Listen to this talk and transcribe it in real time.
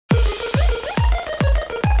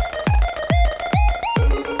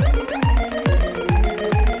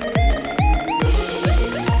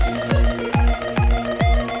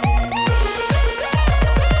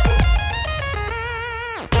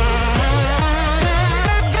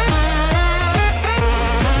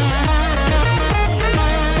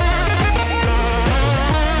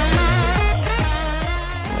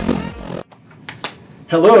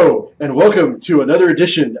Hello, and welcome to another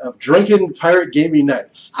edition of Drunken Pirate Gaming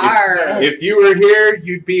Nights. If you were here,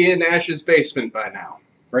 you'd be in Ash's basement by now.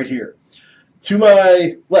 Right here. To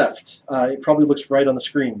my left, it probably looks right on the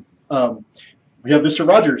screen, we have Mr.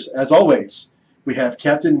 Rogers, as always. We have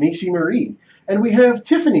Captain Macy Marie. And we have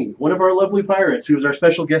Tiffany, one of our lovely pirates, who is our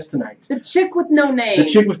special guest tonight. The chick with no name. The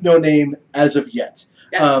chick with no name as of yet.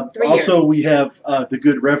 Also, years. we have the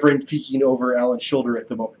good Reverend peeking over Alan's shoulder at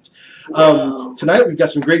the moment. Tonight, we've got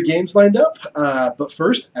some great games lined up. But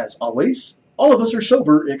first, as always, all of us are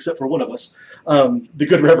sober, except for one of us, the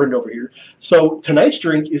good Reverend over here. So tonight's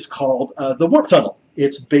drink is called the Warp Tunnel.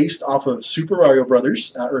 It's based off of Super Mario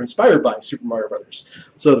Brothers, or inspired by Super Mario Brothers.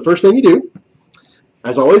 So the first thing you do,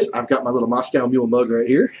 as always, I've got my little Moscow Mule mug right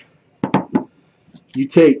here. You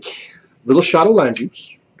take a little shot of lime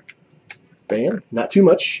juice. Bam, not too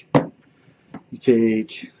much. You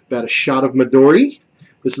take about a shot of Midori.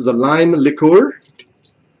 This is a lime liqueur.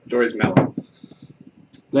 Midori's melon.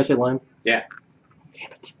 Did I say lime? Yeah.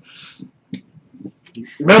 Damn it.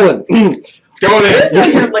 Melon. It's going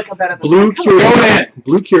in.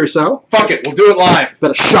 Blue Curacao. Fuck it, we'll do it live.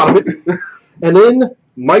 About a shot of it. And then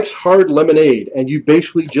Mike's Hard Lemonade, and you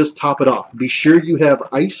basically just top it off. Be sure you have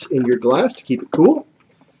ice in your glass to keep it cool.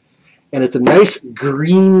 And it's a nice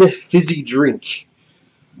green fizzy drink.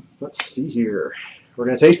 Let's see here. We're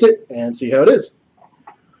going to taste it and see how it is.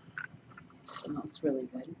 It smells really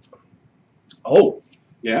good. Oh.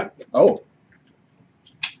 Yeah? Oh.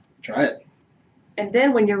 Try it. And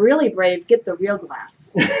then when you're really brave, get the real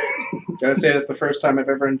glass. Gotta say, that's the first time I've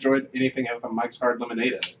ever enjoyed anything with a Mike's Hard Lemonade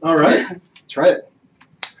in it. All right. Try it.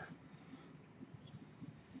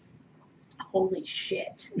 Holy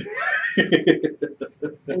shit.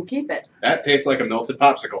 And keep it. That tastes like a melted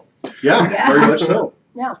popsicle. Yeah, very much so.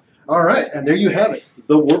 Yeah. All right, and there you have it,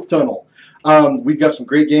 the Warp Tunnel. We've got some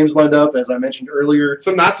great games lined up, as I mentioned earlier.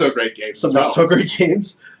 Some not-so-great games Some as well. not-so-great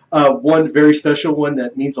games. One very special one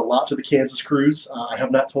that means a lot to the Kansas crews. I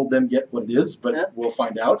have not told them yet what it is, but we'll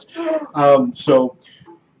find out. So,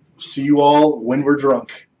 see you all when we're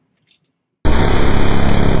drunk.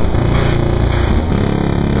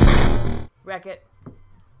 Wreck it.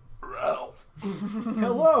 Ralph.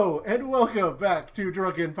 Hello, and welcome back to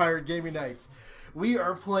Drunken Pirate Gaming Nights. We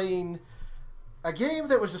are playing a game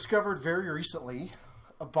that was discovered very recently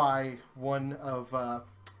by one of,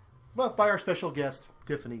 by our special guest,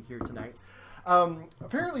 Tiffany, here tonight.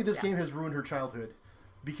 Apparently this game has ruined her childhood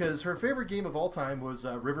because her favorite game of all time was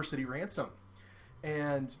River City Ransom.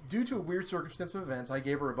 And due to a weird circumstance of events, I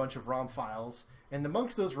gave her a bunch of ROM files, and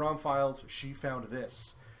amongst those ROM files, she found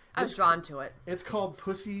this. I was drawn to it. It's called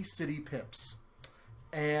Pussy City Pimps.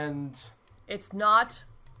 And it's not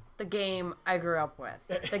the game I grew up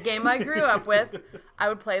with. The game I grew up with, I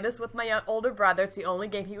would play this with my older brother. It's the only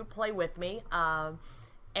game he would play with me.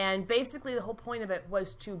 And basically the whole point of it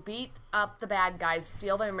was to beat up the bad guys,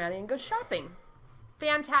 steal their money, and go shopping.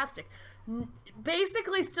 Fantastic.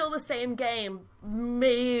 Basically still the same game.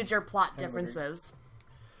 Major plot differences.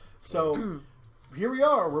 So here we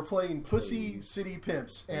are. We're playing Pussy City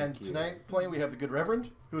Pimps. And tonight playing we have the good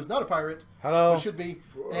Reverend, who is not a pirate. Hello. Who should be.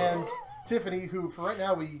 And Tiffany, who for right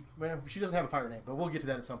now, she doesn't have a pirate name, but we'll get to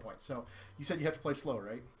that at some point. So you said you have to play slow,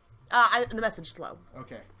 right? The message slow.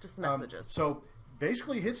 Okay. Just the messages. So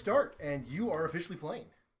basically hit start, and you are officially playing.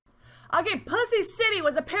 Okay, Pussy City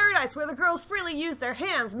was a paradise where the girls freely used their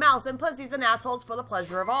hands, mouths, and pussies and assholes for the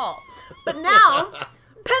pleasure of all. But now,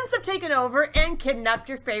 pimps have taken over and kidnapped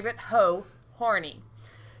your favorite hoe, Horny.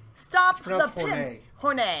 Stop the pimps.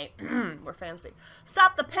 Horny. We're fancy.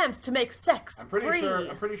 Stop the pimps to make sex free.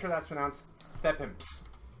 I'm pretty sure that's pronounced Thepimps.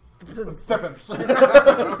 Thepimps.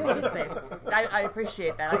 I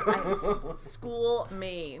appreciate that. School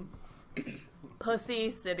me. Pussy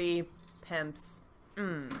City Pimps.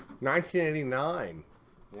 1989.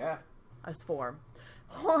 Yeah. I was 4.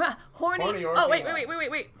 Horny. Oh, wait.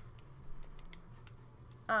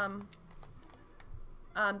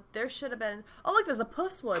 There should have been. Oh, look, there's a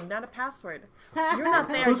pussword, not a password. You're not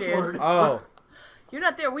there, dude. Oh. You're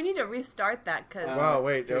not there. We need to restart that because. Wow,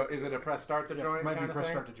 wait. Is it a press start to join? Might be press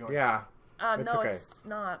start to join. Yeah. No, okay. it's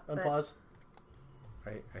not. Unpause.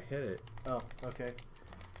 I hit it. Oh, okay.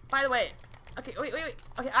 By the way, okay, wait.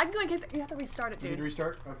 Okay, I'm going to get. You have to restart it, dude. You need to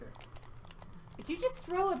restart? Okay. Did you just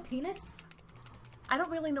throw a penis? I don't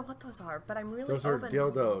really know what those are, but I'm really Those are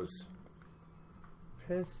dildos.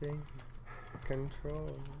 Pissing.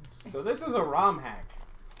 Controls. So this is a ROM hack.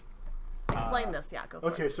 Explain this, yeah, go for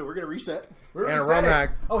it. Okay, so we're going to reset. And a ROM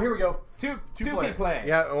hack. Oh, here we go. Two player. play.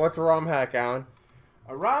 Yeah, and what's a ROM hack, Alan?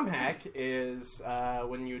 A ROM hack is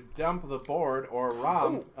when you dump the board or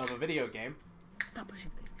ROM of a video game. Stop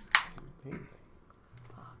pushing things.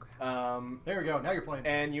 There we go. Now you're playing.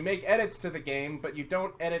 And you make edits to the game, but you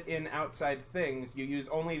don't edit in outside things. You use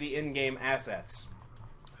only the in-game assets.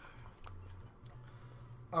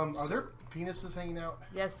 Are there penises hanging out?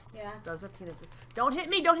 Yes, Yeah. those are penises. Don't hit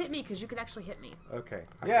me, because you can actually hit me. Okay.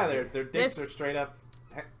 Yeah, their dicks are straight up,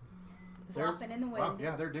 Flopping in the wind. Wow,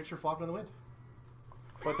 yeah, their dicks are flopping in the wind.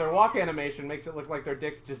 but their walk animation makes it look like their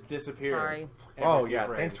dicks just disappear. Sorry. every Oh, few yeah.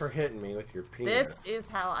 frames. Thanks for hitting me with your penis. This is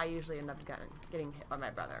how I usually end up getting hit by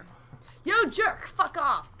my brother. Yo, jerk, fuck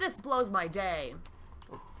off. This blows my day.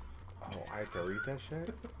 Oh, I have to read that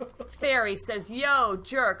shit? Fairy says, yo,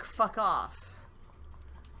 jerk, fuck off.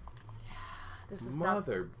 This is not...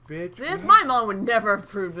 Mother bitch. This, my mom would never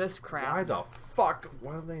approve this crap. Why the fuck?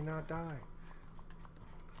 Why did they not die?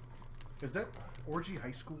 Is that Orgy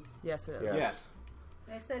High School? Yes, it is. Yes. Yes.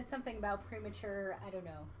 They said something about premature, I don't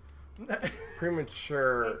know.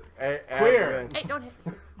 Premature. Queer. Hey, don't hit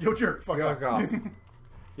me. Yo, jerk, fuck Fuck off. off.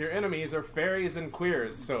 Your enemies are fairies and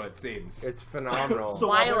queers, so it seems. It's phenomenal. So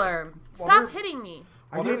while they're- Weiler, while stop they're- hitting me.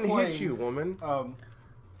 I while they're didn't hit playing, you, woman.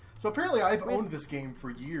 So apparently I've owned this game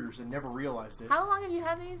for years and never realized it. How long have you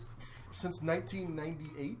had these? Since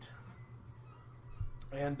 1998.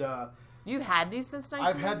 And You had these since 19?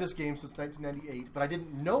 I've had this game since 1998, but I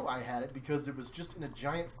didn't know I had it because it was just in a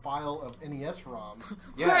giant file of NES ROMs.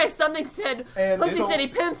 Whereas something said And Pussy so- City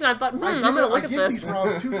Pimps, and I thought, I I'm going to look I at give this. these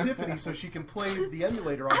ROMs to Tiffany so she can play the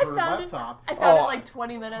emulator on I her found laptop. it. I found it Oh. like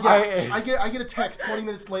 20 minutes. Yeah, I get a text 20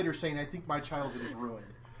 minutes later saying I think my childhood is ruined.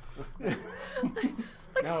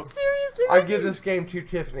 Like, No. seriously? I give this game to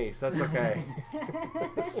Tiffany, so that's okay.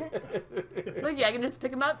 Look, yeah, I can just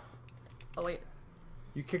pick him up. Oh, wait.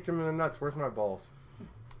 You kicked him in the nuts. Where's my balls?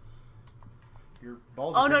 Your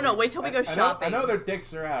balls. Oh, are no, no. very- Wait till we go I shopping. know their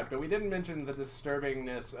dicks are out, but we didn't mention the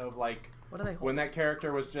disturbingness of, like, What are they when that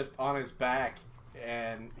character was just on his back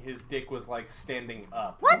and his dick was, like, standing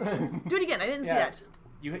up. What? Do it again. I didn't see Yeah. that.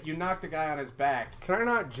 You knocked a guy on his back. Can I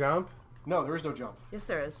not jump? No, there is no jump. Yes,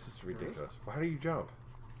 there is. This is ridiculous. Why do you jump?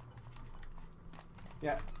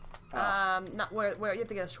 Yeah. Not where you have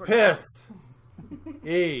to get a short. Piss!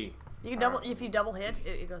 E. You can double if you double hit,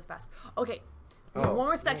 it goes fast. Okay. We have Oh. one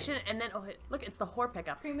more section, and then look, it's the whore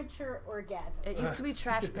pickup. Premature orgasm. It used to be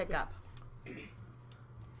trash pickup.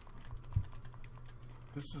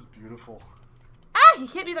 This is beautiful. Ah, he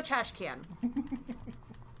hit me with a trash can.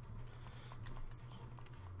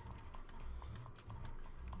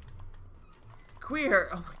 Queer.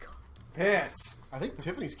 Oh my god. Piss. I think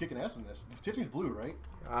Tiffany's kicking ass in this. Tiffany's blue, right?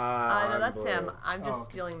 No, I'm that's blue. him. I'm just Oh,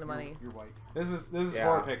 okay. stealing the money. You're white. This is Yeah.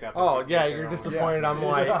 horror pickup. Oh, yeah, Picture you're only. disappointed I'm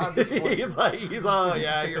white. I'm disappointed. he's like, oh,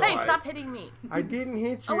 yeah, you're Hey, white. stop hitting me. I didn't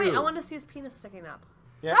hit you. Oh wait, I want to see his penis sticking up.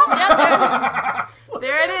 Yeah. Oh, yeah,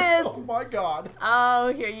 there it is. Oh my god.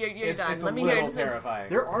 Oh, here you're It's, done. it's Let a me hear little it. terrifying.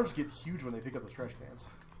 Their arms get huge when they pick up those trash cans.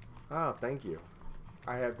 Oh, thank you.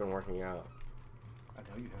 I have been working out. I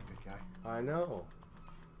know you have, big guy. I know.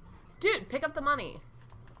 Dude, pick up the money.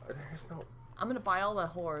 There's no... I'm gonna buy all the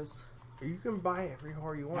whores. You can buy every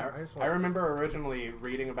whore you want. I just I want... remember originally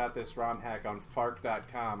reading about this ROM hack on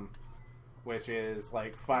Fark.com, which is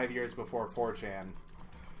like 5 years before 4chan.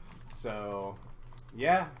 So,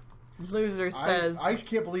 yeah. Loser says. I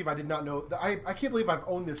can't believe I did not know. I can't believe I've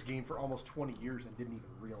owned this game for almost 20 years and didn't even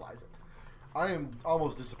realize it. I am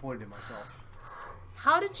almost disappointed in myself.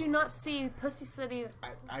 How did you not see Pussy City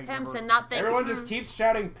I Pimps never- and not think? Everyone just keeps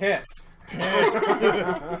shouting piss.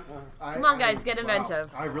 Come on, guys, get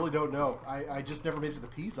inventive. Wow, I really don't know. I just never made it to the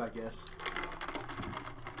P's, I guess.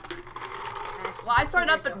 Well, I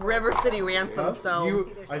started up at River City Ransom, Huh? so.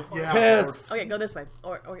 Yeah, Piss! Okay, go this way,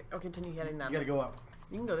 or continue hitting them. You gotta go up.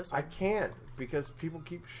 You can go this way. I can't, because people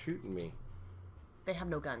keep shooting me. They have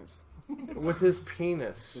no guns. With his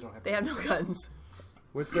penis. They have no guns.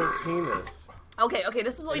 With their penis. Okay,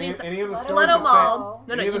 this is what we need. Any of the Let stores them that Mall.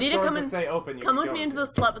 say- No, any of you the need to stores come that in. say open, you Come can with go me into the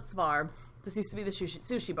into. Sluts bar. This used to be the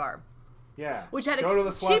sushi bar, Yeah. which had Go to the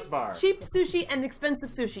cheap, sluts bar. cheap sushi and expensive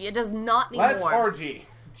sushi. It does not need more. Let's orgy.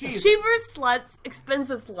 Jeez. Cheaper sluts,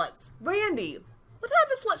 expensive sluts. Randy, what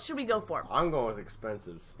type of sluts should we go for? I'm going with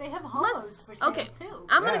expensives. They have homos for sale, too.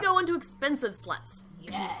 I'm gonna Yeah. go into expensive sluts.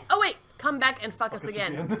 Yes. Oh wait, come back and fuck us us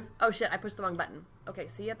again. again. Oh shit, I pushed the wrong button. Okay,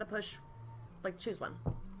 so you have to push, choose one.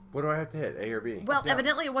 What do I have to hit? A or B? Well, down.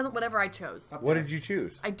 evidently it wasn't whatever I chose. Up What down. did you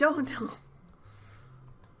choose? I don't know.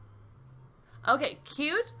 Okay,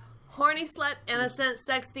 cute, horny slut, innocent,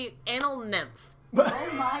 sexy, anal nymph.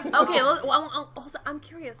 Oh my god. Okay, also, I'm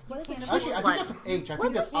curious. What is a can't cute Actually, I think slut? that's an H. I think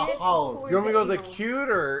What's that's a a kid hollow. You want me to go with the Anal. cute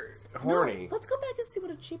or horny? No, let's go back and see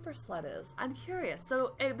what a cheaper slut is. I'm curious.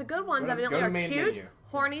 So the good ones Go to- evidently go to are main cute, menu.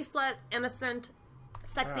 horny slut, innocent,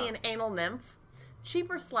 sexy, and anal nymph.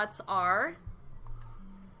 Cheaper sluts are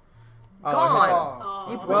Gone.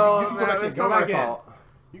 Oh. You pushed Well, You can go back in, it's go not my back in. fault.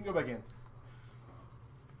 You can go back in.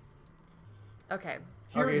 Okay.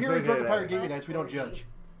 Here, Okay, here so in Drunken did Pirate it. Gaming Nights, we don't judge.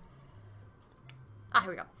 Here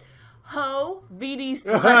we go. Ho, VD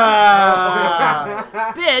slut,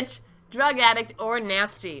 bitch, drug addict, or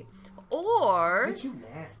nasty. Or You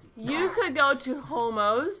nasty. you could go to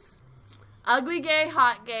homos, ugly gay,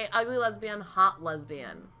 ugly lesbian, hot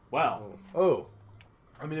lesbian. Well, Oh.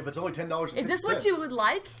 I mean, if it's only $10. Is this what you would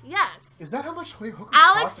like? Yes. Is that how much hookers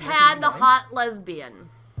Alex cost in had the 1989? hot lesbian.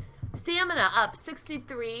 Stamina up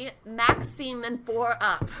 63, max semen 4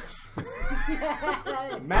 up.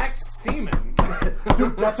 Max Semen.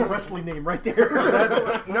 Dude, that's a wrestling name right there.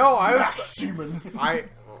 No, I was. Semen.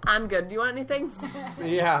 I'm good. Do you want anything?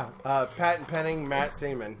 Yeah. Patent penning Matt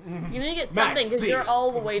Seaman. You need to get something because you're Semen.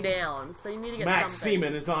 all the way down. So you need to get Max something.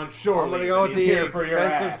 Semen is on shore. I'm gonna leave, go and with he's the here for your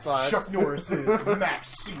expensive ass. sluts. Chuck Norris is Max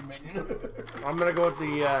Semen. I'm gonna go with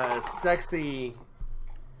the sexy.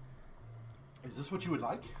 Is this what you would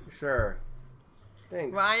like? Sure.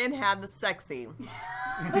 Thanks. Ryan had the sexy.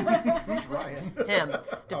 Who's Ryan? Him.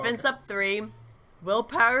 Defense up 3.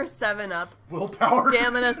 Willpower 7 up. Willpower.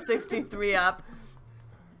 Stamina 63 up.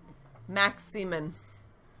 Max Semen.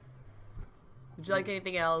 Would you like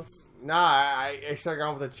anything else? Nah, I should have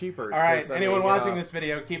gone with the cheapers. All right, 'cause, I anyone mean, watching this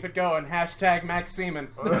video, keep it going. Hashtag Max Semen.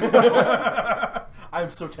 I'm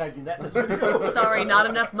so tagging that in this video. Sorry, not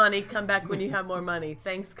enough money. Come back when you have more money.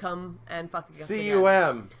 Thanks, come and fuck us again.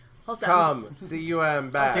 CUM. Hold on. Come. CUM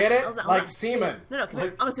back. Get it? Hold on, hold Like on. Semen. No, come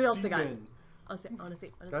here. I want to see what else they got. I Semen. want to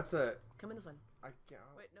see. That's a. Come in this one. I can't.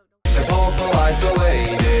 Wait, no. Vocal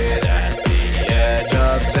isolated and